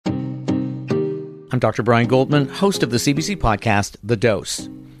I'm Dr. Brian Goldman, host of the CBC podcast, The Dose.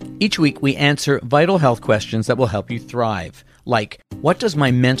 Each week, we answer vital health questions that will help you thrive, like, what does my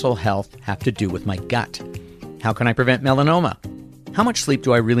mental health have to do with my gut? How can I prevent melanoma? How much sleep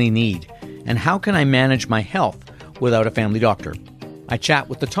do I really need? And how can I manage my health without a family doctor? I chat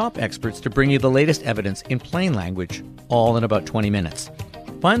with the top experts to bring you the latest evidence in plain language, all in about 20 minutes.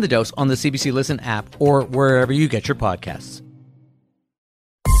 Find The Dose on the CBC Listen app or wherever you get your podcasts.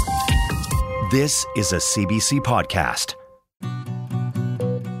 This is a CBC podcast.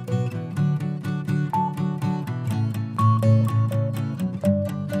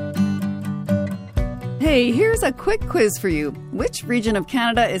 Hey, here's a quick quiz for you. Which region of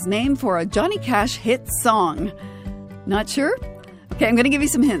Canada is named for a Johnny Cash hit song? Not sure? Okay, I'm going to give you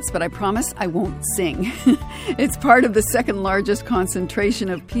some hints, but I promise I won't sing. It's part of the second largest concentration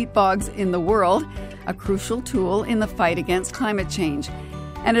of peat bogs in the world, a crucial tool in the fight against climate change.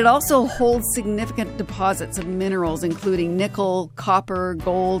 And it also holds significant deposits of minerals, including nickel, copper,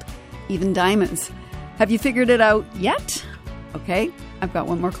 gold, even diamonds. Have you figured it out yet? Okay, I've got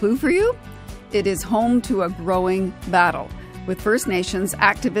one more clue for you. It is home to a growing battle, with First Nations,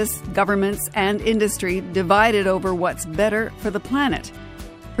 activists, governments, and industry divided over what's better for the planet.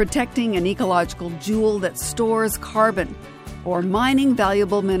 Protecting an ecological jewel that stores carbon, or mining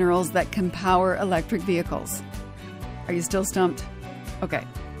valuable minerals that can power electric vehicles. Are you still stumped? Okay,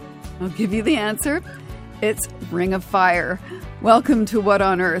 I'll give you the answer. It's Ring of Fire. Welcome to What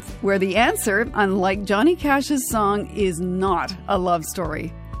on Earth, where the answer, unlike Johnny Cash's song, is not a love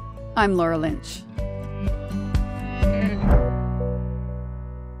story. I'm Laura Lynch.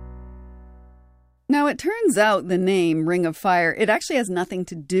 Now, it turns out the name Ring of Fire, it actually has nothing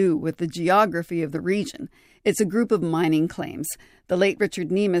to do with the geography of the region. It's a group of mining claims. The late Richard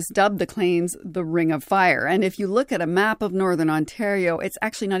Nemes dubbed the claims the Ring of Fire. And if you look at a map of northern Ontario, it's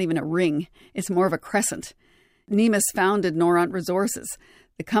actually not even a ring. It's more of a crescent. Nemes founded Noront Resources.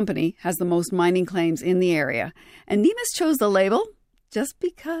 The company has the most mining claims in the area. And Nemes chose the label just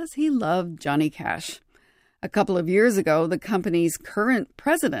because he loved Johnny Cash. A couple of years ago, the company's current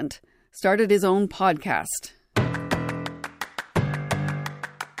president started his own podcast.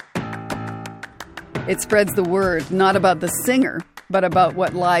 It spreads the word, not about the singer, but about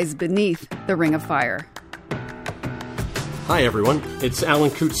what lies beneath the Ring of Fire. Hi, everyone. It's Alan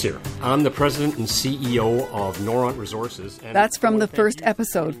Coutts here. I'm the president and CEO of Noront Resources. And that's from the first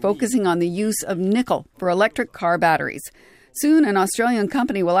episode, focusing on the use of nickel for electric car batteries. Soon, an Australian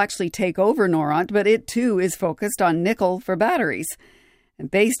company will actually take over Noront, but it too is focused on nickel for batteries. And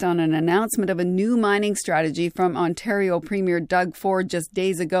based on an announcement of a new mining strategy from Ontario Premier Doug Ford just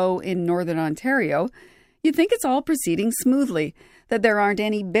days ago in Northern Ontario, you'd think it's all proceeding smoothly, that there aren't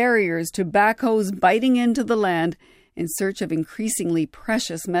any barriers to backhoes biting into the land in search of increasingly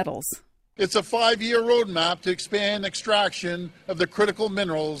precious metals. It's a 5-year roadmap to expand extraction of the critical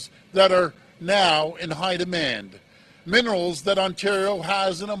minerals that are now in high demand, minerals that Ontario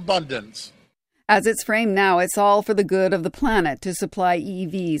has in abundance. As it's framed now, it's all for the good of the planet to supply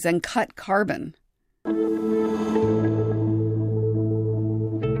EVs and cut carbon.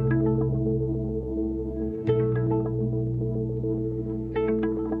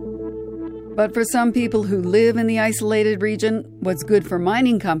 But for some people who live in the isolated region, what's good for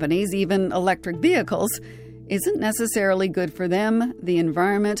mining companies, even electric vehicles, isn't necessarily good for them, the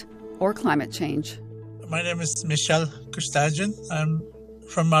environment, or climate change. My name is Michel Kustajian. I'm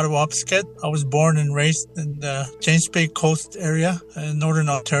from Mattawapsket. I was born and raised in the James Bay Coast area in Northern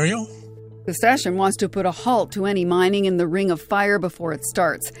Ontario. Kustajian wants to put a halt to any mining in the Ring of Fire before it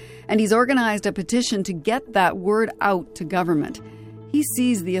starts, and he's organized a petition to get that word out to government. He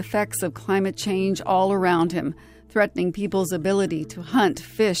sees the effects of climate change all around him, threatening people's ability to hunt,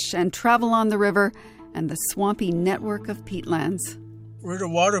 fish, and travel on the river and the swampy network of peatlands. We're the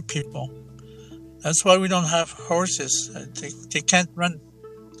water people. That's why we don't have horses. They can't run.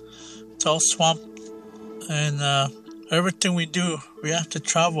 It's all swamp. And everything we do, we have to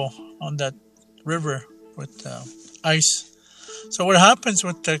travel on that river with ice. So what happens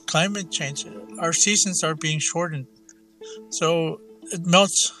with the climate change? Our seasons are being shortened. So it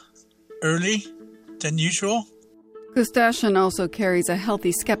melts early than usual. Kustajian also carries a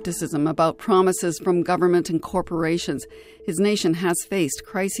healthy skepticism about promises from government and corporations. His nation has faced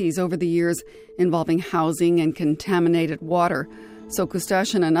crises over the years involving housing and contaminated water. So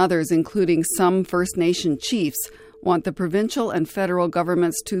Kustajian and others, including some First Nation chiefs, want the provincial and federal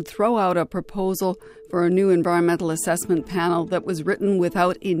governments to throw out a proposal for a new environmental assessment panel that was written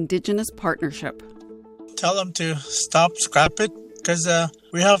without Indigenous partnership. Tell them to stop, scrap it, because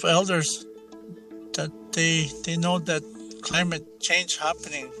we have elders that they know that climate change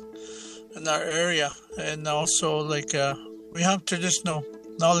happening. in our area. And also, like, we have traditional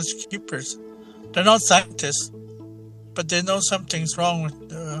knowledge keepers. They're not scientists, but they know something's wrong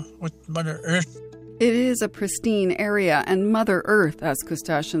with Mother Earth. It is a pristine area, and Mother Earth, as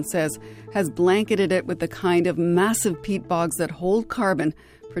Kustashian says, has blanketed it with the kind of massive peat bogs that hold carbon,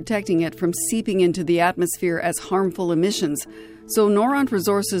 protecting it from seeping into the atmosphere as harmful emissions. So Noront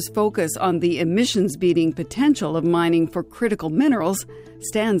Resources' focus on the emissions-beating potential of mining for critical minerals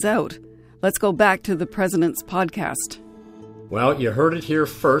stands out. Let's go back to the president's podcast. Well, you heard it here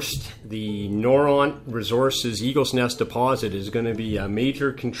first. The Noront Resources Eagle's Nest deposit is going to be a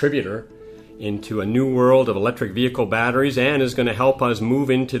major contributor into a new world of electric vehicle batteries and is going to help us move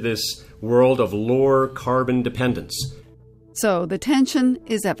into this world of lower carbon dependence. So the tension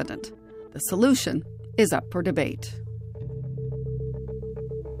is evident. The solution is up for debate.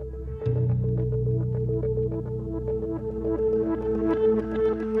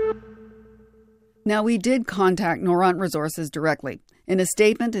 Now, we did contact Noront Resources directly. In a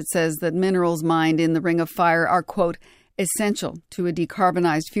statement, it says that minerals mined in the Ring of Fire are, quote, essential to a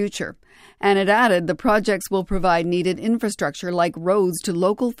decarbonized future. And it added the projects will provide needed infrastructure like roads to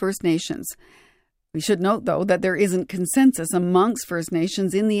local First Nations. We should note, though, that there isn't consensus amongst First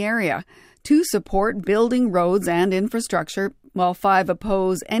Nations in the area to support building roads and infrastructure, while 5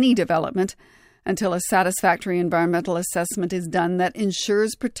 oppose any development until a satisfactory environmental assessment is done that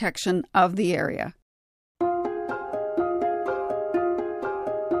ensures protection of the area.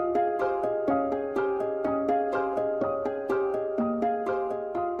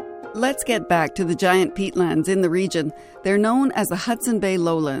 Let's get back to the giant peatlands in the region. They're known as the Hudson Bay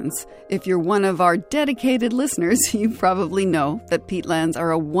Lowlands. If you're one of our dedicated listeners, you probably know that peatlands are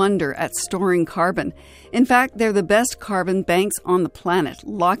a wonder at storing carbon. In fact, they're the best carbon banks on the planet,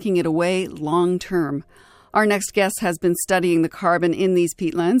 locking it away long term. Our next guest has been studying the carbon in these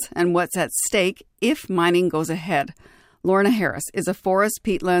peatlands and what's at stake if mining goes ahead. Lorna Harris is a forest,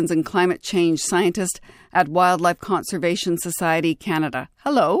 peatlands and climate change scientist at Wildlife Conservation Society Canada.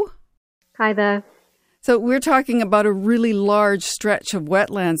 Hello. Hi there. So we're talking about a really large stretch of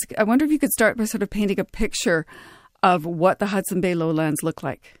wetlands. I wonder if you could start by sort of painting a picture of what the Hudson Bay Lowlands look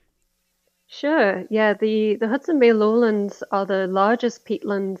like. Sure. Yeah, the Hudson Bay Lowlands are the largest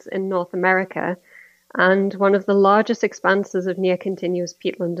peatlands in North America and one of the largest expanses of near-continuous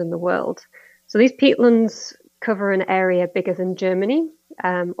peatland in the world. So these peatlands cover an area bigger than Germany,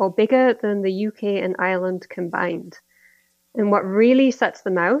 or bigger than the UK and Ireland combined. And what really sets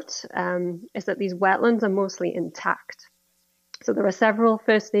them out is that these wetlands are mostly intact. So there are several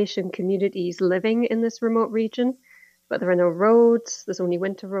First Nation communities living in this remote region, but there are no roads, there's only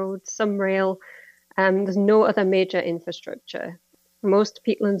winter roads, some rail, and there's no other major infrastructure. Most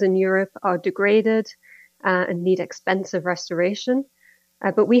peatlands in Europe are degraded and need expensive restoration.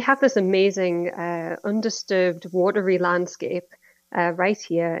 But we have this amazing undisturbed watery landscape right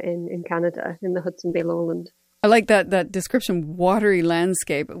here in Canada, in the Hudson Bay Lowland. I like that description, watery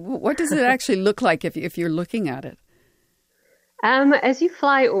landscape. What does it actually look like if you're looking at it? As you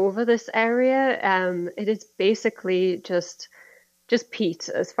fly over this area, it is basically just peat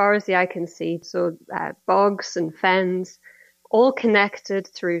as far as the eye can see. So bogs and fens, all connected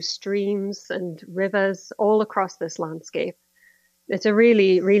through streams and rivers all across this landscape. It's a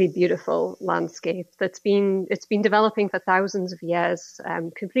really, really beautiful landscape it's been developing for thousands of years,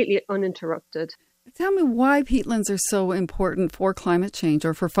 completely uninterrupted. Tell me why peatlands are so important for climate change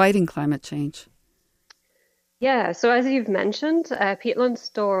or for fighting climate change. Yeah, so as you've mentioned, peatlands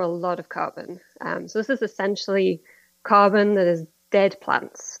store a lot of carbon. So this is essentially carbon that is dead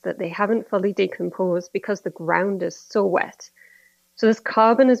plants that they haven't fully decomposed because the ground is so wet. So this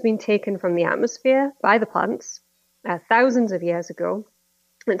carbon has been taken from the atmosphere by the plants thousands of years ago.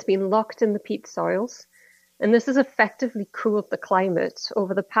 It's been locked in the peat soils. And this has effectively cooled the climate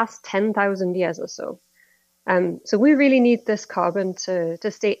over the past 10,000 years or so. So we really need this carbon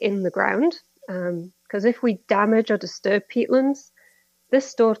to stay in the ground, because if we damage or disturb peatlands, this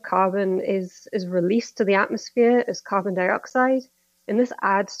stored carbon is released to the atmosphere as carbon dioxide, and this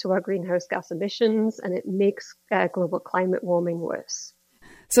adds to our greenhouse gas emissions, and it makes global climate warming worse.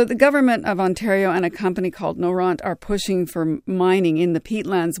 So the government of Ontario and a company called Noront are pushing for mining in the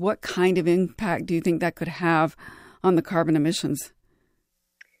peatlands. What kind of impact do you think that could have on the carbon emissions?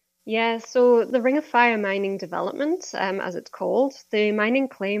 Yeah, so the Ring of Fire mining development, as it's called, the mining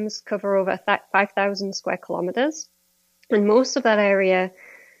claims cover over 5,000 square kilometres. And most of that area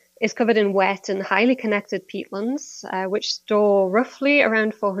is covered in wet and highly connected peatlands, which store roughly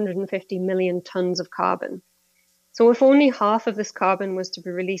around 450 million tonnes of carbon. So if only half of this carbon was to be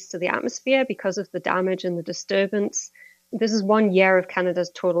released to the atmosphere because of the damage and the disturbance, this is 1 year of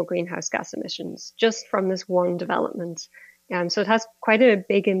Canada's total greenhouse gas emissions, just from this one development. So it has quite a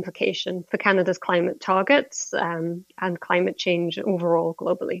big implication for Canada's climate targets and climate change overall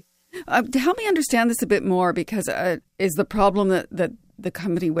globally. Help me understand this a bit more, because is the problem that the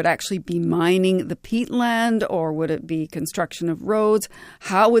company would actually be mining the peatland, or would it be construction of roads?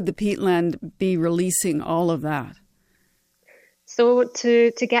 How would the peatland be releasing all of that? So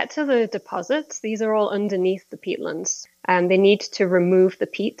to get to the deposits, these are all underneath the peatlands, and they need to remove the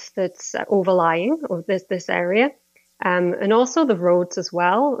peat that's overlying or this area. And also the roads as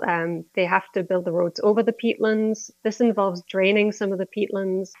well. They have to build the roads over the peatlands. This involves draining some of the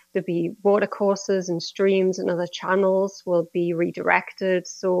peatlands. There'll be water courses and streams and other channels will be redirected.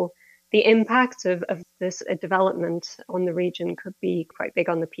 So the impact of this development on the region could be quite big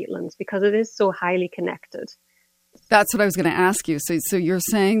on the peatlands because it is so highly connected. That's what I was going to ask you. So you're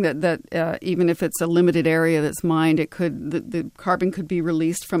saying that even if it's a limited area that's mined, the carbon could be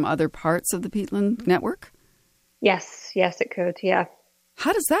released from other parts of the peatland network? Yes, it could, yeah.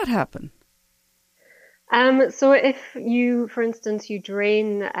 How does that happen? So if you, for instance, you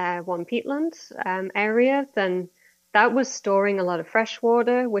drain one peatland area, then that was storing a lot of fresh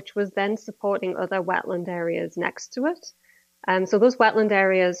water, which was then supporting other wetland areas next to it. So those wetland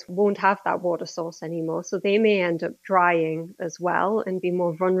areas won't have that water source anymore, so they may end up drying as well and be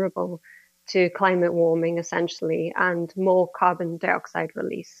more vulnerable to climate warming, essentially, and more carbon dioxide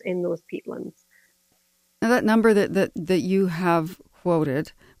release in those peatlands. Now, that number that you have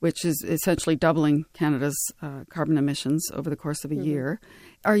quoted, which is essentially doubling Canada's carbon emissions over the course of a year,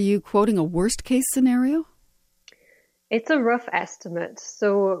 are you quoting a worst-case scenario? It's a rough estimate.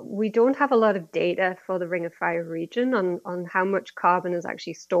 So we don't have a lot of data for the Ring of Fire region on how much carbon is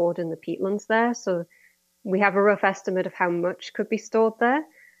actually stored in the peatlands there. So we have a rough estimate of how much could be stored there.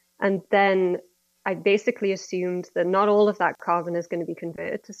 And then I basically assumed that not all of that carbon is going to be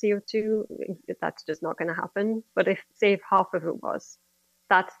converted to CO2. That's just not going to happen. But if half of it was,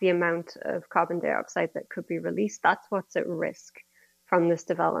 that's the amount of carbon dioxide that could be released. That's what's at risk from this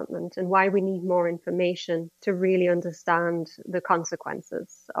development, and why we need more information to really understand the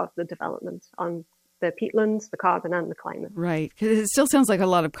consequences of the development on the peatlands, the carbon, and the climate. Right. Because it still sounds like a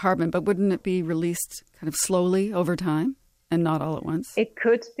lot of carbon, but wouldn't it be released kind of slowly over time? And not all at once? It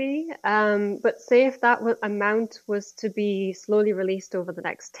could be. But say if that amount was to be slowly released over the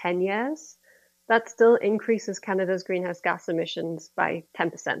next 10 years, that still increases Canada's greenhouse gas emissions by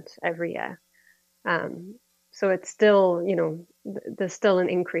 10% every year. So it's still, there's still an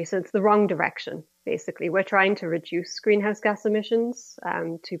increase. It's the wrong direction, basically. We're trying to reduce greenhouse gas emissions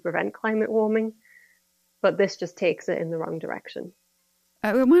to prevent climate warming, but this just takes it in the wrong direction.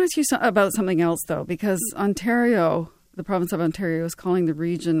 I want to ask you about something else, though, because Ontario... The province of Ontario is calling the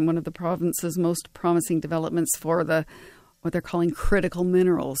region one of the province's most promising developments for what they're calling critical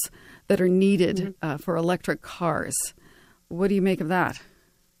minerals that are needed for electric cars. What do you make of that?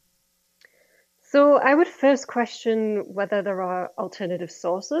 So I would first question whether there are alternative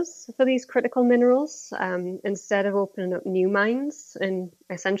sources for these critical minerals instead of opening up new mines in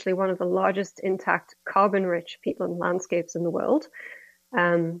essentially one of the largest intact carbon-rich peatland landscapes in the world.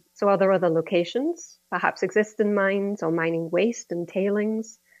 So are there other locations, perhaps existing mines or mining waste and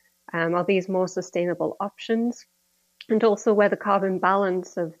tailings? Are these more sustainable options? And also where the carbon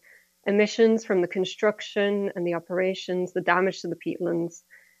balance of emissions from the construction and the operations, the damage to the peatlands,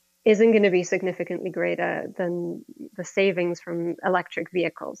 isn't going to be significantly greater than the savings from electric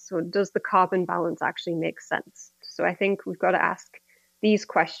vehicles. So does the carbon balance actually make sense? So I think we've got to ask these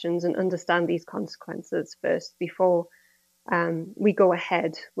questions and understand these consequences first before we go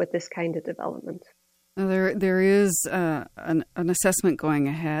ahead with this kind of development. There is an assessment going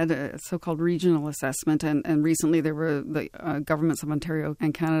ahead, a so-called regional assessment, and recently there were the governments of Ontario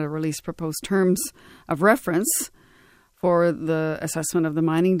and Canada released proposed terms of reference for the assessment of the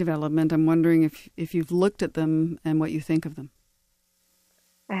mining development. I'm wondering if you've looked at them and what you think of them.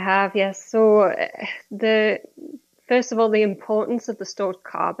 I have, yes. So first of all, the importance of the stored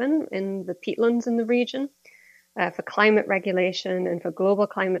carbon in the peatlands in the region. For climate regulation and for global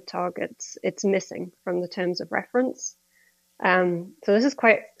climate targets, it's missing from the terms of reference. So this is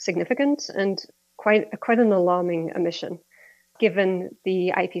quite significant and quite an alarming omission, given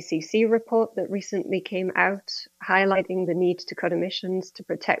the IPCC report that recently came out highlighting the need to cut emissions to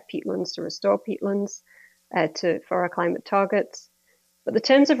protect peatlands, to restore peatlands for our climate targets. But the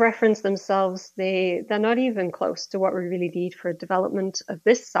terms of reference themselves, they're not even close to what we really need for a development of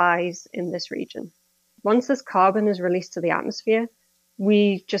this size in this region. Once this carbon is released to the atmosphere,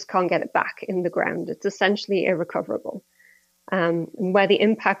 we just can't get it back in the ground. It's essentially irrecoverable, and where the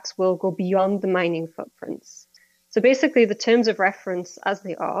impacts will go beyond the mining footprints. So basically, the terms of reference as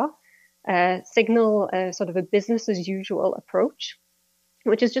they are signal a sort of a business as usual approach,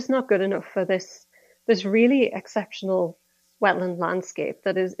 which is just not good enough for this really exceptional wetland landscape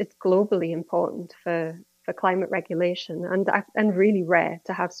that it's globally important for climate regulation and really rare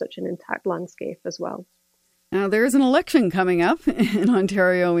to have such an intact landscape as well. Now, there's an election coming up in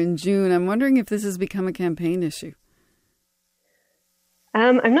Ontario in June. I'm wondering if this has become a campaign issue.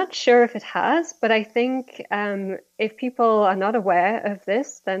 I'm not sure if it has, but I think if people are not aware of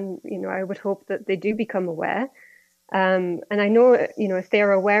this, then, I would hope that they do become aware. And I know, if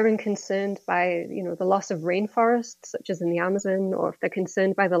they're aware and concerned by, the loss of rainforests, such as in the Amazon, or if they're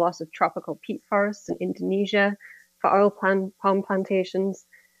concerned by the loss of tropical peat forests in Indonesia for oil palm plantations,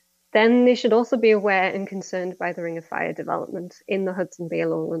 then they should also be aware and concerned by the Ring of Fire development in the Hudson Bay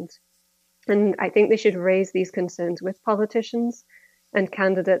lowland. And I think they should raise these concerns with politicians and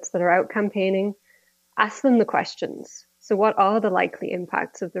candidates that are out campaigning. Ask them the questions. So what are the likely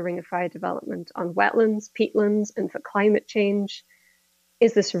impacts of the Ring of Fire development on wetlands, peatlands, and for climate change?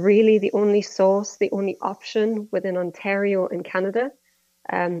 Is this really the only source, the only option within Ontario and Canada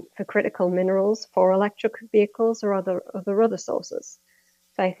for critical minerals for electric vehicles, or are there other sources?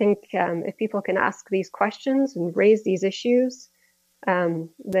 So I think if people can ask these questions and raise these issues, then,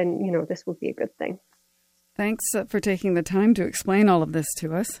 this would be a good thing. Thanks for taking the time to explain all of this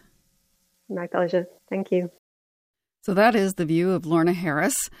to us. My pleasure. Thank you. So that is the view of Lorna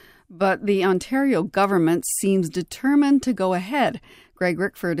Harris, but the Ontario government seems determined to go ahead. Greg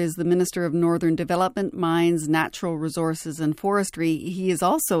Rickford is the Minister of Northern Development, Mines, Natural Resources and Forestry. He is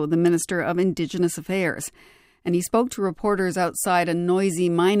also the Minister of Indigenous Affairs. And he spoke to reporters outside a noisy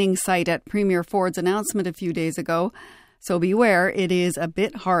mining site at Premier Ford's announcement a few days ago. So beware, it is a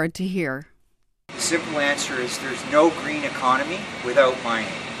bit hard to hear. The simple answer is there's no green economy without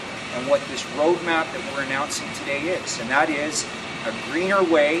mining. And what this roadmap that we're announcing today is, and that is a greener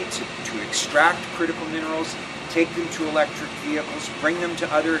way to extract critical minerals, take them to electric vehicles, bring them to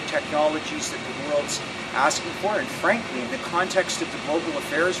other technologies that the world's asking for, and frankly, in the context of the global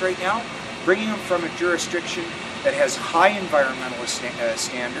affairs right now, bringing them from a jurisdiction that has high environmental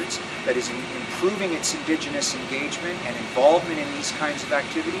standards, that is improving its Indigenous engagement and involvement in these kinds of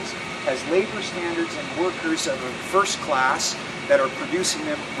activities, has labor standards and workers of a first class that are producing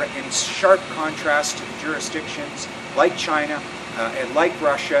them in sharp contrast to the jurisdictions like China and like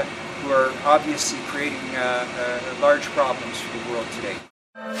Russia, who are obviously creating large problems for the world today.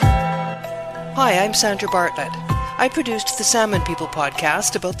 Hi, I'm Sandra Bartlett. I produced the Salmon People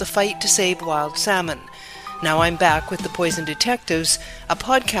podcast about the fight to save wild salmon. Now I'm back with The Poison Detectives, a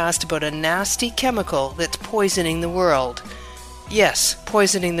podcast about a nasty chemical that's poisoning the world. Yes,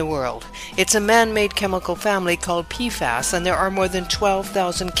 poisoning the world. It's a man-made chemical family called PFAS, and there are more than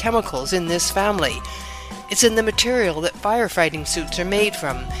 12,000 chemicals in this family. It's in the material that firefighting suits are made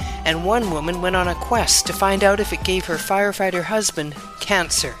from, and one woman went on a quest to find out if it gave her firefighter husband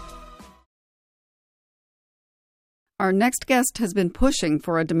cancer. Our next guest has been pushing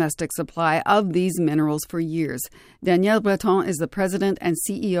for a domestic supply of these minerals for years. Danielle Breton is the president and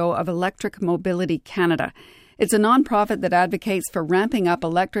CEO of Electric Mobility Canada. It's a nonprofit that advocates for ramping up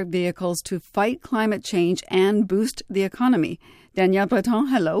electric vehicles to fight climate change and boost the economy. Danielle Breton,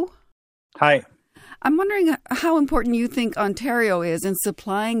 hello. Hi. I'm wondering how important you think Ontario is in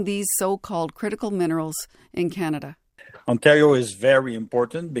supplying these so-called critical minerals in Canada. Ontario is very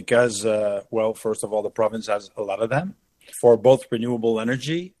important because, first of all, the province has a lot of them for both renewable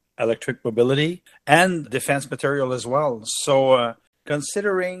energy, electric mobility, and defense material as well. So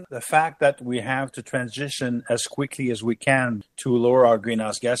considering the fact that we have to transition as quickly as we can to lower our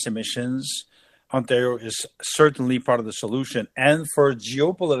greenhouse gas emissions, Ontario is certainly part of the solution, and for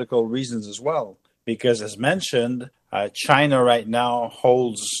geopolitical reasons as well. Because as mentioned, China right now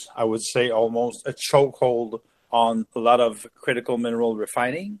holds, I would say, almost a chokehold on a lot of critical mineral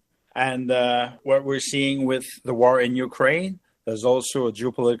refining. And what we're seeing with the war in Ukraine, there's also a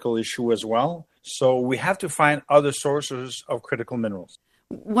geopolitical issue as well. So we have to find other sources of critical minerals.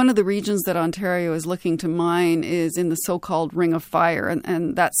 One of the regions that Ontario is looking to mine is in the so-called Ring of Fire,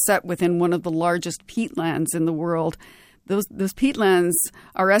 and that's set within one of the largest peatlands in the world. Those peatlands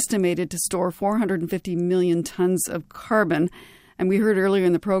are estimated to store 450 million tons of carbon. And we heard earlier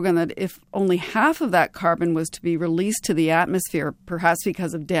in the program that if only half of that carbon was to be released to the atmosphere, perhaps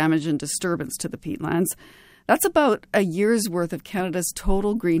because of damage and disturbance to the peatlands, that's about a year's worth of Canada's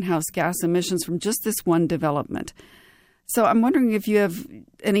total greenhouse gas emissions from just this one development. So I'm wondering if you have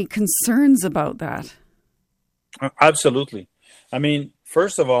any concerns about that. Absolutely. I mean,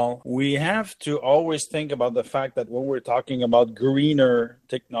 First of all, we have to always think about the fact that when we're talking about greener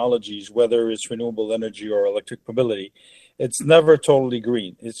technologies, whether it's renewable energy or electric mobility, it's never totally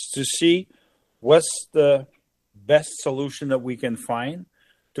green. It's to see what's the best solution that we can find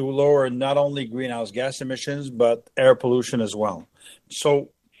to lower not only greenhouse gas emissions, but air pollution as well.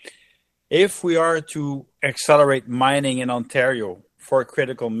 So if we are to accelerate mining in Ontario for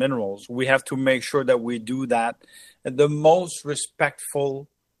critical minerals, we have to make sure that we do that in the most respectful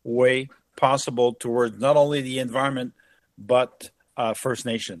way possible towards not only the environment, but First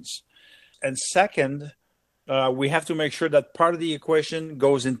Nations. And second, we have to make sure that part of the equation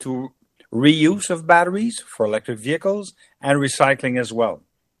goes into reuse of batteries for electric vehicles and recycling as well.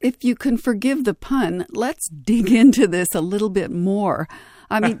 If you can forgive the pun, let's dig into this a little bit more.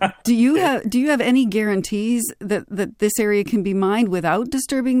 I mean, do you have any guarantees that this area can be mined without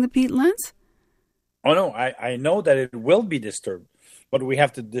disturbing the peatlands? Oh, no, I know that it will be disturbed, but we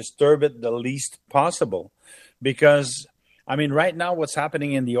have to disturb it the least possible because, I mean, right now what's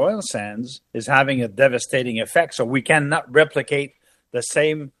happening in the oil sands is having a devastating effect. So we cannot replicate the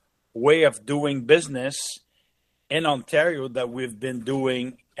same way of doing business in Ontario that we've been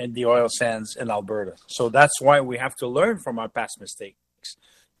doing in the oil sands in Alberta. So that's why we have to learn from our past mistakes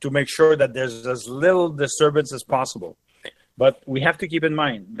to make sure that there's as little disturbance as possible. But we have to keep in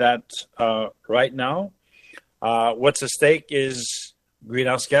mind that right now, what's at stake is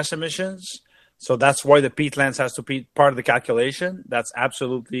greenhouse gas emissions. So that's why the peatlands has to be part of the calculation. That's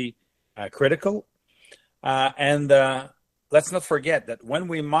absolutely critical. And let's not forget that when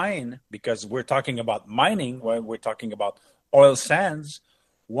we mine, because we're talking about mining, when we're talking about oil sands,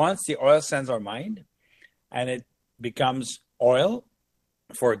 once the oil sands are mined and it becomes oil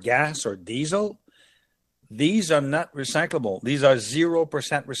for gas or diesel, these are not recyclable. These are 0%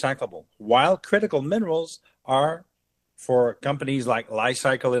 recyclable, while critical minerals are for companies like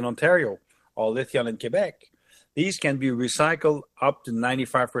Li-Cycle in Ontario or Lithium in Quebec. These can be recycled up to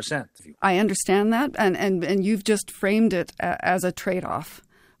 95%. I understand that, and you've just framed it as a trade-off.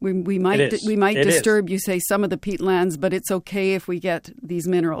 We might disturb, you say, some of the peatlands, but it's okay if we get these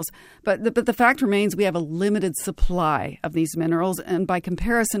minerals. But the fact remains we have a limited supply of these minerals, and by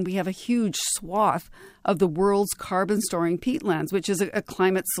comparison, we have a huge swath of the world's carbon-storing peatlands, which is a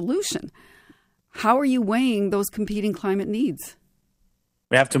climate solution. How are you weighing those competing climate needs?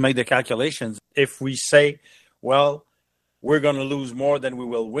 We have to make the calculations. If we say, well, we're going to lose more than we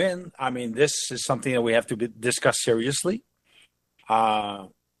will win, I mean, this is something that we have to discuss seriously.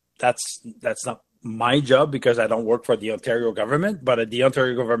 That's not my job because I don't work for the Ontario government, but the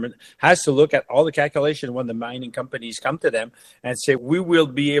Ontario government has to look at all the calculation when the mining companies come to them and say, we will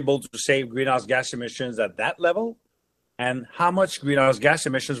be able to save greenhouse gas emissions at that level and how much greenhouse gas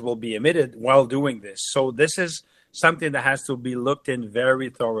emissions will be emitted while doing this. So this is something that has to be looked in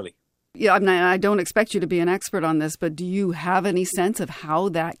very thoroughly. Yeah, I don't expect you to be an expert on this, but do you have any sense of how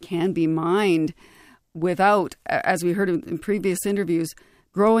that can be mined without, as we heard in previous interviews,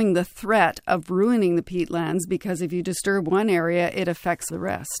 growing the threat of ruining the peatlands, because if you disturb one area, it affects the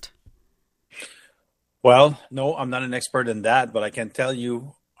rest? Well, no, I'm not an expert in that, but I can tell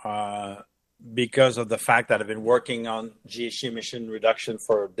you because of the fact that I've been working on GHG emission reduction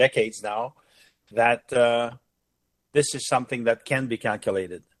for decades now, that this is something that can be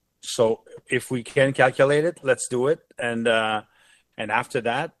calculated. So if we can calculate it, let's do it. And after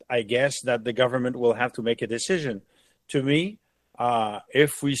that, I guess that the government will have to make a decision. To me,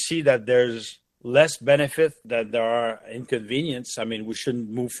 if we see that there's less benefit than there are inconvenience, I mean, we shouldn't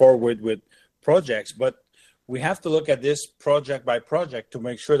move forward with projects, but we have to look at this project by project to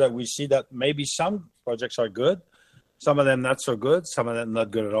make sure that we see that maybe some projects are good, some of them not so good, some of them not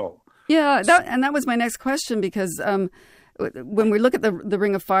good at all. Yeah, that was my next question, because when we look at the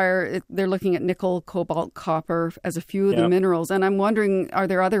Ring of Fire, they're looking at nickel, cobalt, copper as a few of the minerals. And I'm wondering, are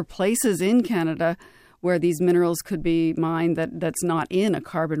there other places in Canada where these minerals could be mined that's not in a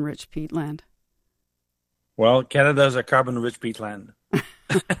carbon-rich peatland? Well, Canada is a carbon-rich peatland.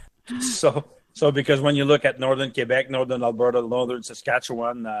 So because when you look at northern Quebec, northern Alberta, northern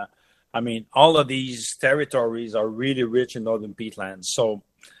Saskatchewan, I mean, all of these territories are really rich in northern peatlands. So,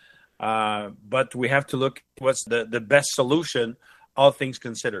 but we have to look what's the best solution, all things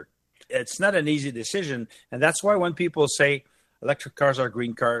considered. It's not an easy decision, and that's why when people say electric cars are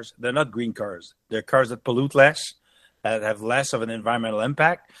green cars, they're not green cars. They're cars that pollute less, that have less of an environmental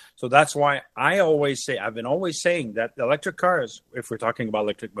impact. So that's why I've been always saying that electric cars, if we're talking about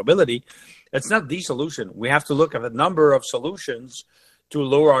electric mobility, it's not the solution. We have to look at a number of solutions to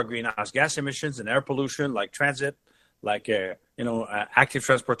lower our greenhouse gas emissions and air pollution, like transit, like active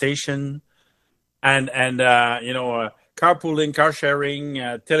transportation, and carpooling, car sharing,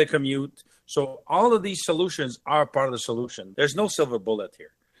 telecommute. So all of these solutions are part of the solution. There's no silver bullet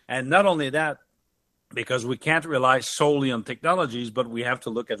here. And not only that, because we can't rely solely on technologies, but we have to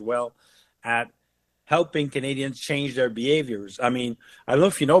look as well at helping Canadians change their behaviors. I mean, I don't know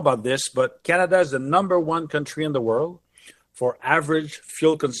if you know about this, but Canada is the number one country in the world for average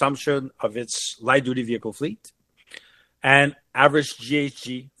fuel consumption of its light-duty vehicle fleet and average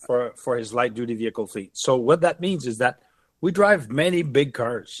GHG for his light-duty vehicle fleet. So what that means is that we drive many big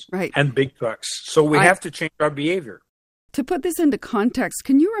cars and big trucks. So we have to change our behavior. To put this into context,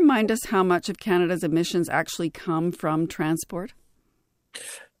 can you remind us how much of Canada's emissions actually come from transport?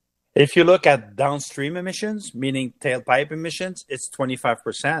 If you look at downstream emissions, meaning tailpipe emissions, it's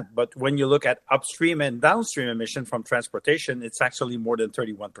 25%. But when you look at upstream and downstream emission from transportation, it's actually more than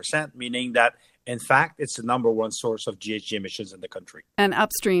 31%, meaning that, in fact, it's the number one source of GHG emissions in the country. And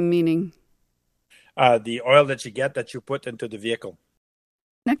upstream meaning? The oil that you put into the vehicle.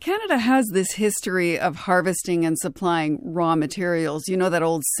 Now, Canada has this history of harvesting and supplying raw materials. You know that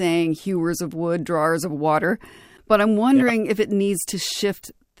old saying, hewers of wood, drawers of water. But I'm wondering if it needs to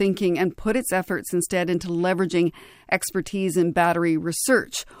shift thinking and put its efforts instead into leveraging expertise in battery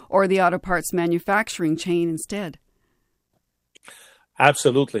research or the auto parts manufacturing chain instead.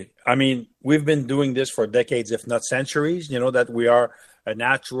 Absolutely. I mean, we've been doing this for decades, if not centuries. You know that we are a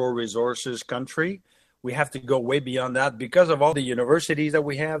natural resources country. We have to go way beyond that because of all the universities that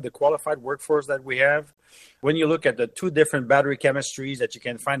we have, the qualified workforce that we have. When you look at the two different battery chemistries that you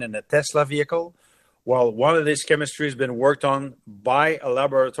can find in a Tesla vehicle, well, one of these chemistries has been worked on by a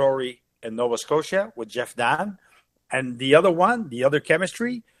laboratory in Nova Scotia with Jeff Dan. And the other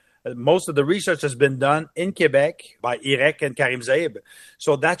chemistry, most of the research has been done in Quebec by Irek and Karim Zaib.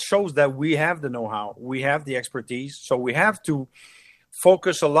 So that shows that we have the know-how, we have the expertise. So we have to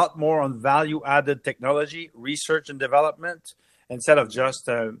focus a lot more on value-added technology, research and development, instead of just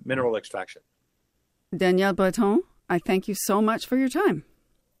mineral extraction. Daniel Breton, I thank you so much for your time.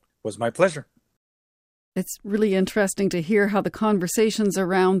 It was my pleasure. It's really interesting to hear how the conversations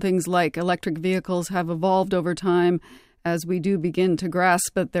around things like electric vehicles have evolved over time as we do begin to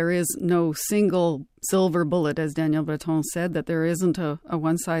grasp that there is no single silver bullet, as Daniel Breton said, that there isn't a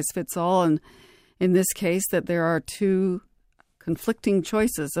one-size-fits-all. And in this case, that there are two conflicting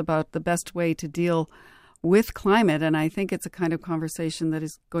choices about the best way to deal with climate. And I think it's a kind of conversation that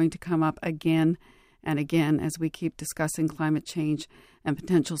is going to come up again and again as we keep discussing climate change and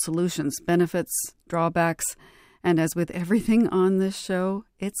potential solutions, benefits, drawbacks. And as with everything on this show,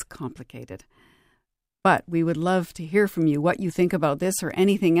 it's complicated. But we would love to hear from you what you think about this or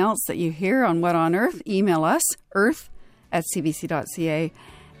anything else that you hear on What on Earth. Email us, earth@cbc.ca.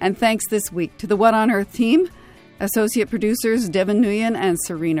 And thanks this week to the What on Earth team, associate producers Devin Nguyen and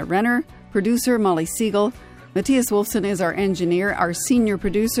Serena Renner, producer Molly Siegel. Matthias Wolfson is our engineer. Our senior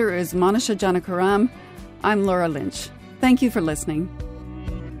producer is Manisha Janakaram. I'm Laura Lynch. Thank you for listening.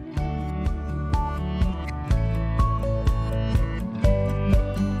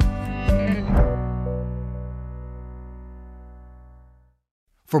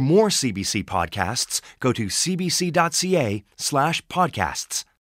 For more CBC podcasts, go to cbc.ca/podcasts.